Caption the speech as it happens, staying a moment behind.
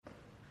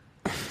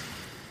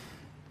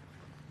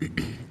A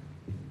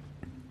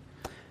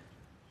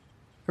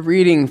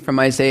reading from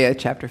Isaiah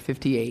chapter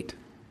 58.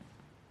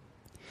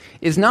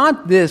 Is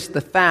not this the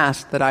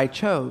fast that I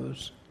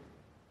chose?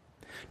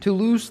 To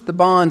loose the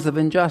bonds of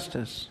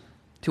injustice,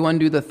 to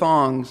undo the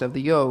thongs of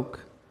the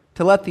yoke,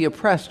 to let the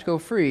oppressed go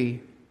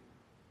free,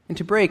 and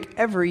to break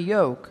every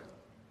yoke?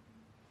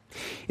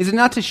 Is it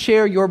not to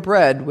share your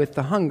bread with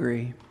the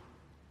hungry,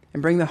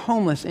 and bring the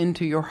homeless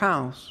into your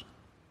house?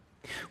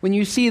 When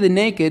you see the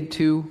naked,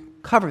 to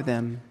cover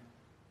them,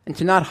 and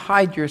to not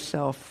hide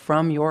yourself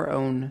from your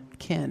own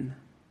kin.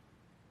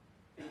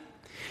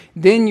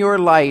 Then your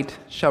light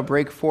shall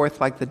break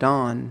forth like the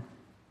dawn,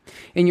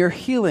 and your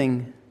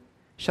healing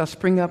shall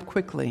spring up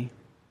quickly.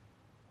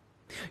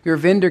 Your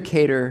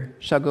vindicator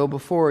shall go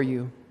before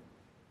you.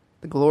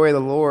 The glory of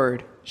the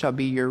Lord shall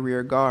be your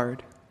rear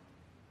guard.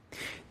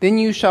 Then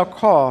you shall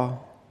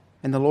call,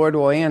 and the Lord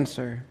will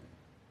answer.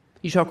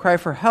 You shall cry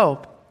for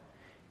help,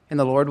 and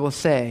the Lord will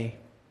say,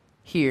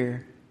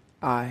 Here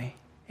I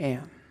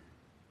am.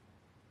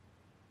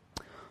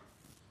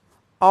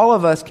 All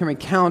of us can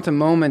recount a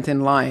moment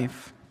in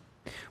life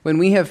when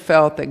we have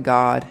felt that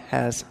God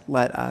has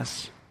let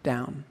us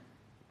down.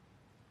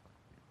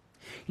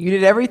 You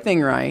did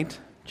everything right,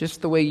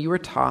 just the way you were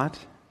taught.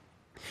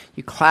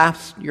 You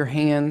clasped your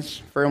hands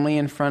firmly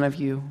in front of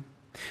you.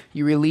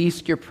 You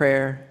released your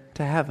prayer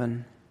to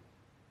heaven.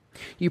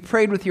 You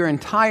prayed with your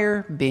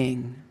entire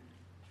being.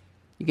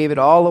 You gave it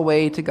all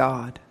away to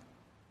God,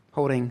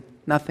 holding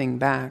nothing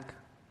back.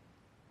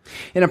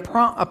 And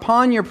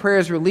upon your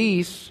prayer's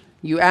release,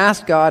 you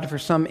asked God for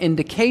some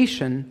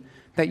indication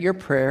that your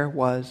prayer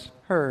was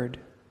heard.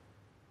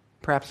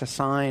 Perhaps a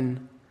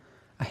sign,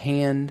 a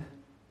hand,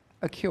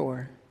 a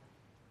cure.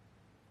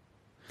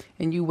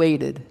 And you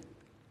waited.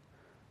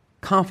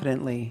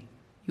 Confidently,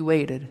 you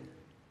waited.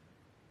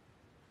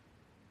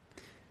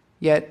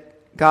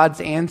 Yet God's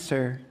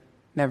answer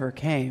never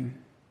came.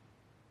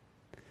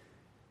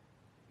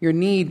 Your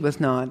need was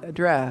not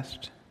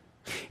addressed.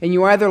 And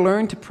you either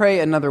learned to pray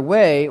another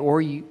way,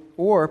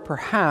 or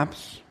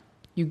perhaps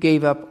you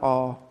gave up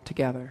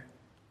altogether.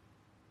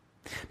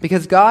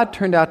 Because God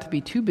turned out to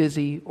be too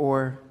busy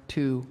or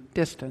too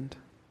distant.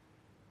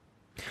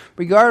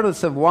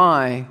 Regardless of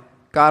why,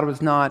 God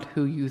was not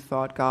who you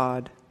thought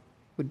God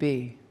would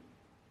be.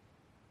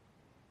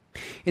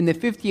 In the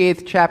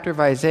 58th chapter of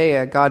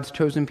Isaiah, God's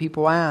chosen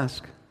people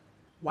ask,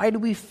 Why do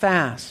we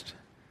fast,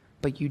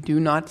 but you do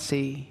not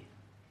see?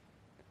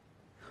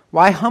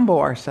 Why humble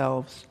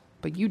ourselves,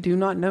 but you do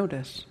not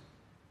notice?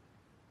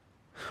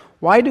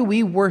 Why do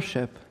we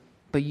worship,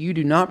 but you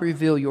do not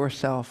reveal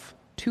yourself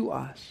to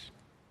us?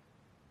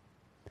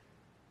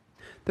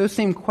 Those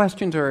same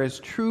questions are as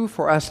true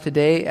for us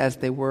today as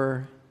they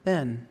were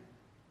then.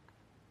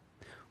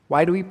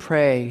 Why do we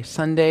pray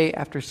Sunday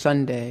after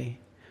Sunday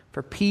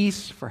for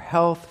peace, for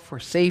health, for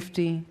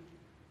safety,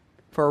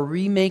 for a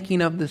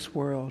remaking of this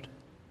world,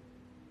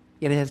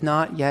 yet it has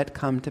not yet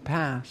come to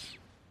pass?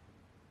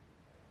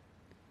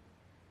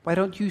 Why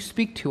don't you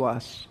speak to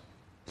us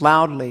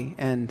loudly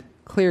and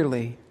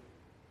clearly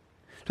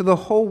so the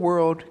whole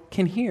world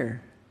can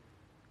hear?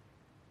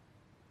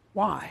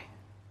 Why?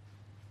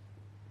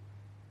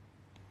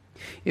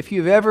 If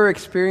you've ever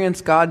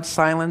experienced God's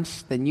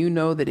silence, then you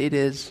know that it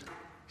is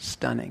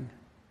stunning.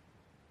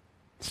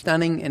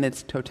 Stunning in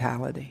its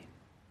totality.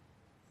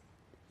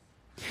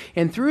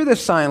 And through the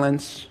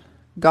silence,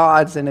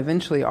 God's and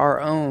eventually our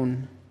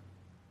own,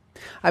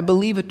 I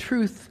believe a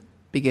truth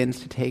begins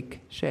to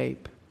take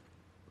shape.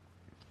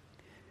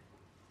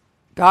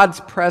 God's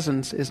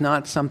presence is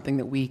not something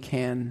that we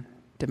can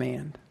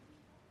demand.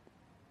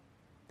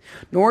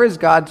 Nor is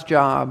God's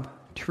job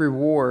to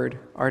reward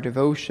our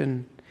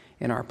devotion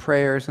and our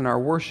prayers and our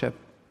worship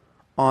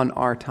on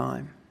our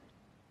time.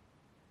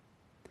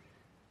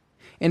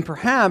 And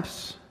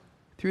perhaps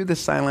through the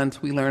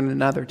silence we learn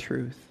another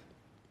truth.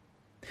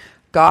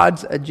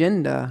 God's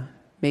agenda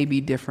may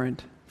be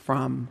different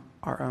from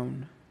our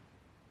own.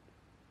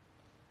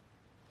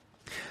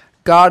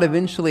 God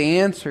eventually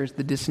answers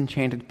the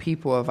disenchanted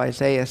people of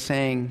Isaiah,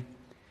 saying,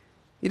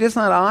 It is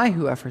not I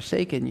who have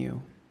forsaken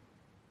you,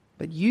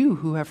 but you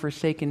who have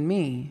forsaken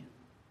me.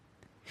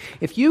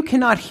 If you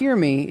cannot hear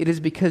me, it is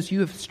because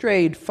you have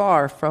strayed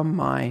far from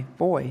my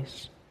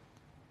voice.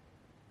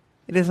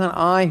 It is not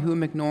I who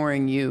am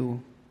ignoring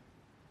you,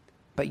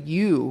 but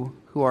you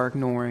who are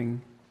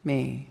ignoring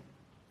me.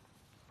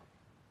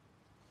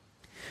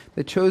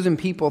 The chosen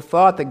people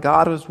thought that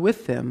God was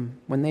with them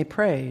when they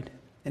prayed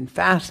and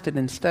fasted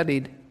and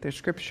studied their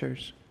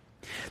scriptures.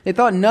 They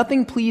thought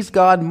nothing pleased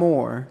God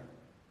more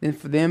than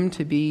for them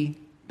to be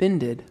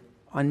bended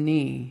on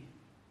knee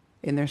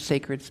in their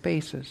sacred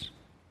spaces.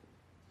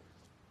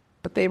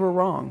 But they were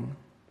wrong.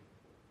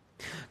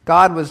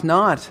 God was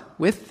not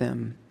with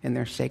them in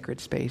their sacred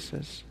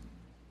spaces.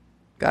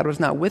 God was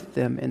not with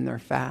them in their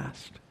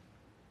fast.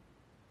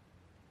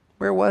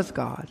 Where was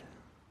God?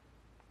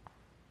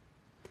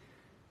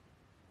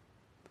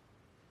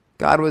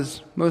 God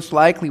was most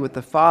likely with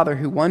the father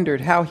who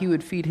wondered how he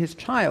would feed his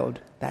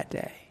child that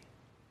day.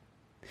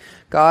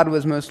 God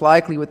was most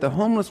likely with the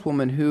homeless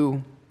woman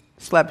who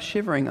slept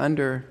shivering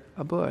under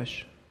a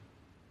bush.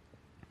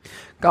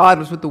 God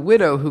was with the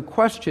widow who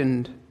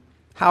questioned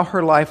how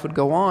her life would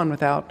go on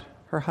without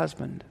her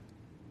husband.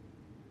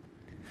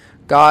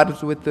 God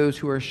was with those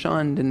who are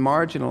shunned and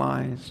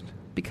marginalized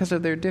because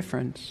of their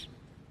difference,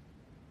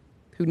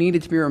 who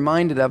needed to be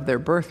reminded of their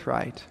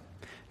birthright,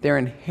 their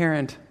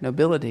inherent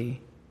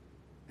nobility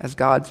as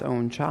God's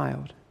own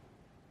child,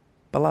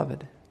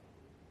 beloved.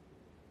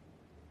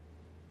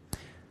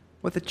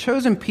 What the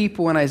chosen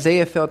people in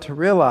Isaiah failed to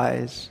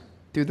realize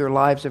through their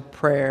lives of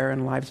prayer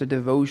and lives of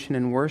devotion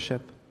and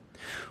worship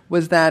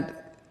was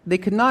that they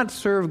could not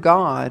serve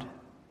God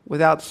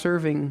without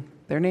serving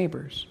their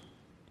neighbors.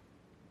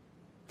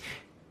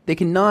 They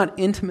cannot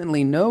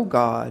intimately know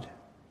God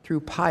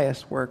through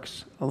pious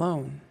works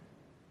alone.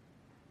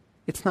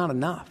 It's not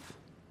enough.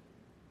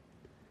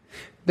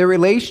 Their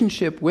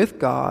relationship with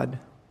God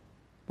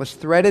was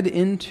threaded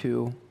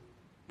into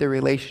their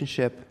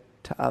relationship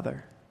to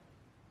other,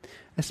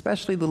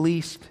 especially the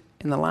least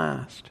and the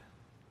last.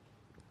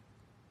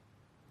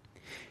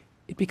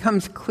 It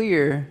becomes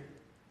clear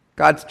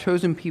God's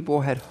chosen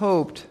people had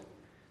hoped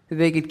that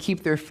they could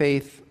keep their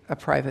faith a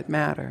private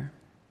matter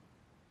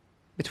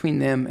between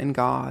them and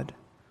God,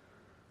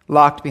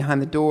 locked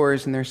behind the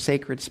doors in their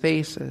sacred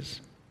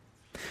spaces.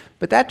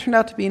 But that turned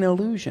out to be an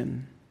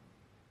illusion.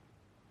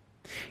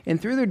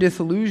 And through their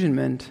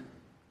disillusionment,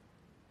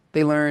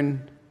 they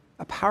learned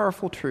a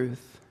powerful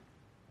truth.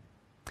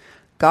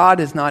 God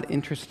is not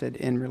interested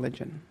in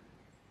religion.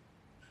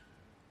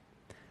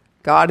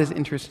 God is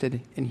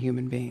interested in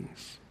human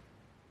beings.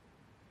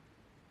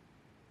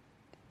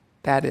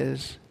 That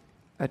is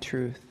a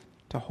truth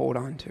to hold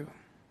on to.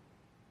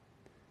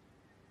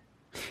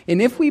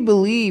 And if we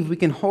believe we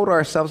can hold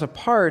ourselves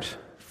apart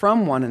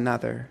from one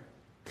another,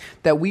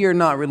 that we are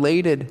not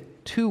related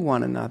to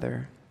one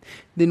another,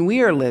 then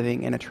we are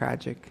living in a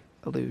tragic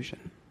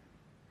illusion,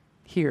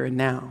 here and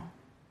now.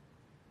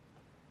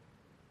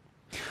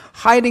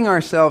 Hiding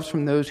ourselves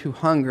from those who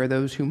hunger,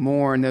 those who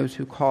mourn, those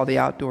who call the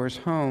outdoors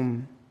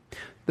home,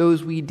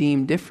 those we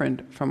deem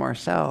different from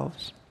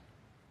ourselves.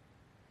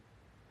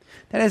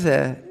 That is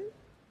an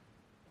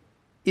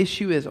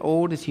issue as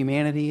old as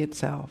humanity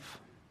itself.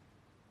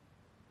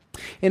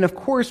 And of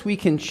course, we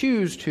can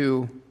choose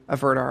to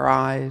avert our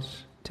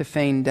eyes, to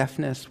feign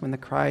deafness when the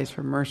cries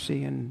for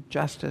mercy and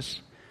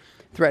justice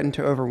threaten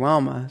to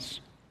overwhelm us.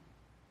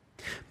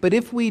 But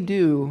if we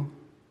do,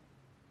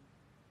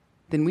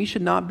 then we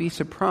should not be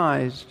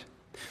surprised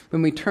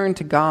when we turn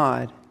to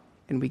God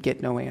and we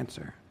get no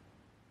answer.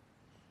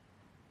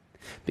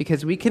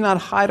 Because we cannot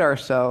hide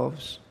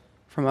ourselves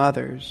from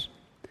others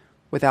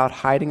without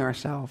hiding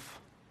ourselves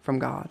from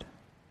God.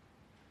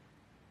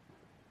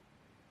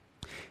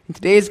 In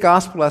today's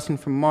gospel lesson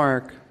from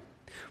Mark,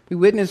 we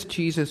witness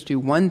Jesus do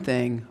one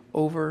thing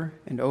over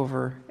and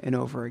over and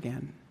over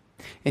again.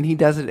 And he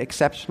does it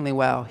exceptionally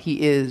well.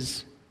 He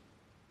is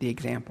the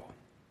example.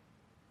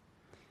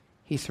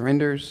 He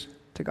surrenders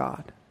to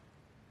God.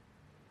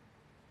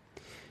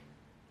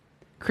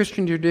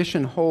 Christian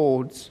tradition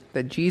holds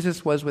that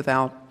Jesus was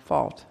without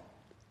fault.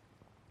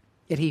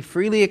 Yet he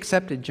freely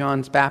accepted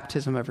John's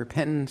baptism of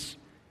repentance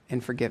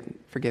and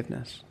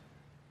forgiveness,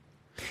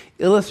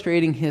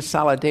 illustrating his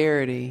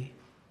solidarity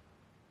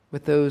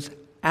with those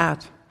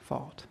at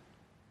fault.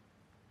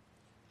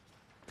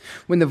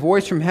 When the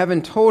voice from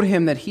heaven told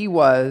him that he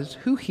was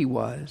who he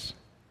was,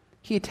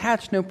 he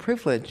attached no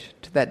privilege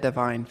to that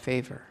divine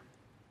favor.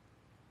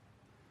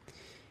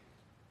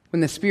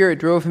 When the Spirit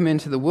drove him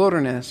into the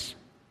wilderness,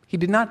 he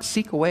did not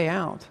seek a way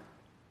out.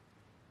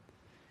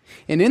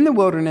 And in the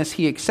wilderness,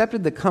 he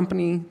accepted the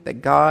company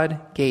that God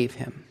gave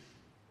him: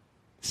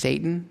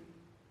 Satan,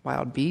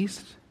 wild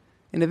beasts,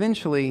 and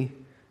eventually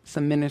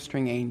some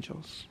ministering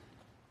angels.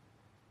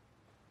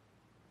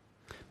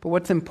 But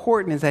what's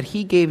important is that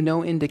he gave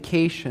no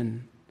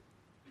indication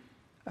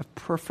of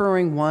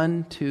preferring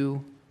one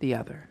to the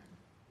other.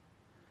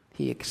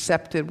 He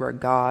accepted where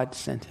God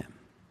sent him.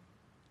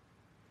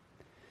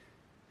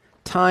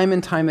 Time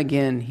and time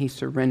again, he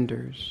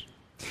surrenders.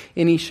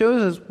 And he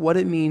shows us what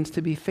it means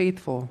to be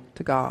faithful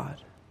to God,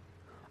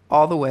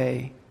 all the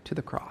way to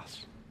the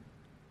cross.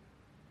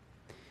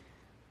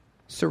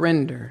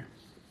 Surrender.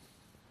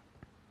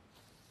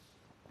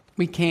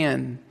 We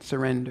can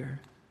surrender.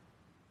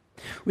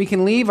 We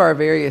can leave our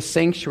various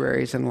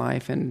sanctuaries in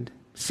life and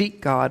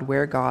seek God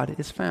where God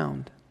is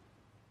found.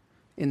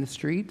 In the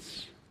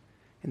streets,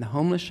 in the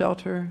homeless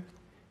shelter,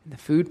 in the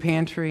food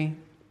pantry,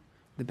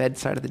 the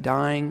bedside of the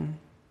dying,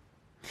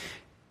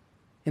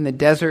 in the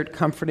desert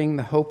comforting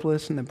the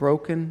hopeless and the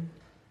broken.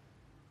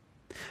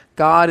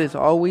 God is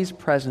always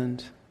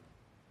present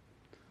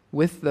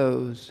with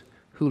those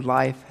who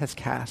life has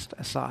cast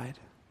aside.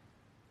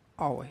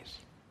 Always.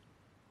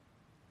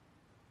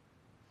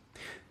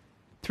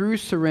 Through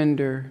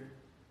surrender,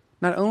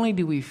 not only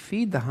do we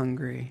feed the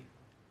hungry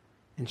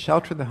and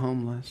shelter the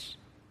homeless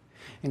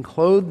and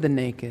clothe the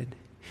naked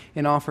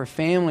and offer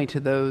family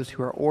to those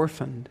who are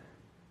orphaned,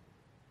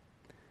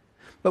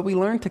 but we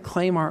learn to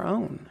claim our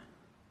own.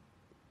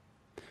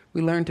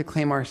 We learn to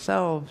claim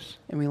ourselves,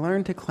 and we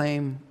learn to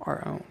claim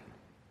our own.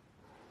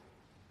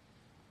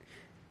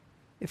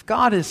 If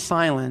God is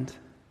silent,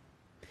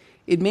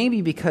 it may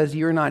be because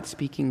you're not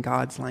speaking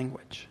God's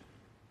language.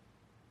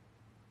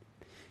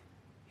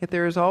 Yet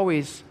there is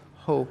always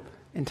hope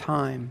and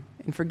time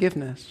and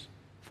forgiveness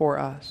for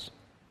us.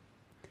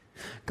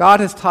 God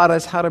has taught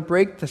us how to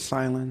break the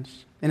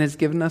silence and has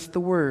given us the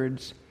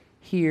words,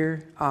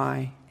 "Here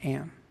I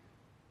am."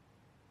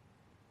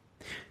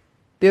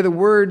 They're the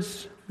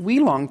words we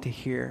long to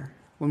hear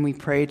when we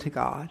pray to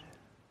God.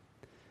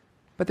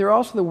 But they're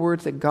also the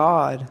words that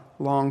God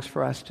longs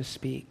for us to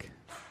speak.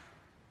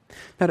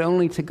 Not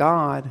only to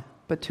God,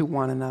 but to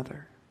one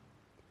another.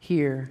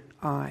 Here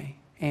I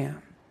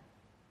am.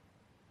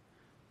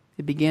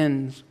 It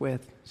begins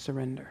with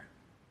surrender.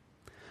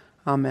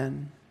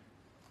 Amen.